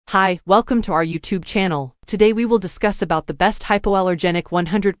Hi, welcome to our YouTube channel. Today we will discuss about the best hypoallergenic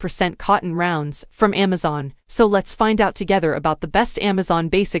 100% cotton rounds from Amazon. So let's find out together about the best Amazon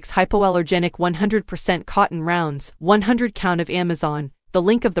Basics hypoallergenic 100% cotton rounds, 100 count of Amazon. The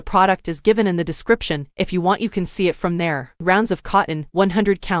link of the product is given in the description. If you want, you can see it from there. Rounds of cotton,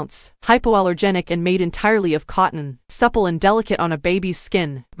 100 counts. Hypoallergenic and made entirely of cotton. Supple and delicate on a baby's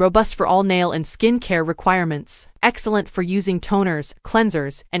skin. Robust for all nail and skin care requirements. Excellent for using toners,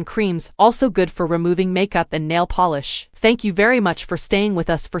 cleansers, and creams. Also good for removing makeup and nail polish. Thank you very much for staying with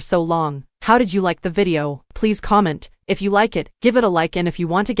us for so long. How did you like the video? Please comment. If you like it, give it a like, and if you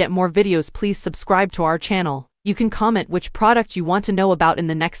want to get more videos, please subscribe to our channel. You can comment which product you want to know about in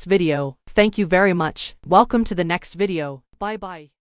the next video. Thank you very much. Welcome to the next video. Bye bye.